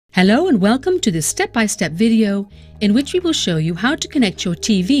Hello and welcome to this step-by-step video in which we will show you how to connect your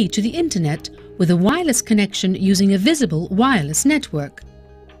TV to the internet with a wireless connection using a visible wireless network.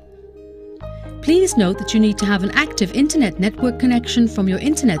 Please note that you need to have an active internet network connection from your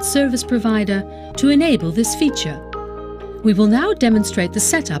internet service provider to enable this feature. We will now demonstrate the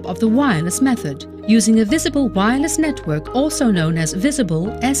setup of the wireless method using a visible wireless network, also known as visible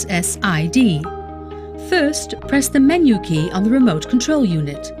SSID. First, press the menu key on the remote control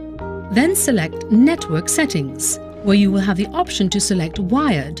unit. Then select Network Settings, where you will have the option to select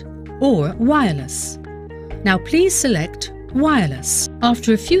Wired or Wireless. Now please select Wireless.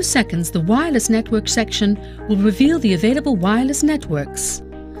 After a few seconds, the Wireless Network section will reveal the available wireless networks.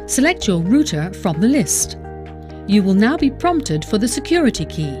 Select your router from the list. You will now be prompted for the security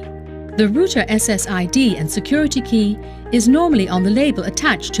key. The router SSID and security key is normally on the label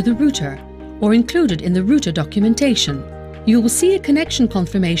attached to the router or included in the router documentation. You will see a connection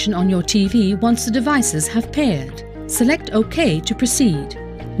confirmation on your TV once the devices have paired. Select OK to proceed.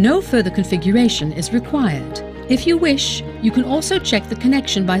 No further configuration is required. If you wish, you can also check the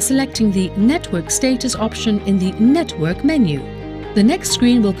connection by selecting the Network Status option in the Network menu. The next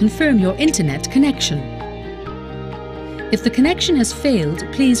screen will confirm your internet connection. If the connection has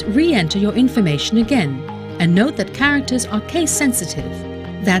failed, please re-enter your information again and note that characters are case sensitive.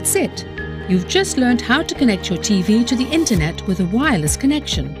 That's it. You've just learned how to connect your TV to the internet with a wireless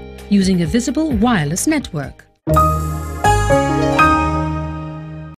connection using a visible wireless network.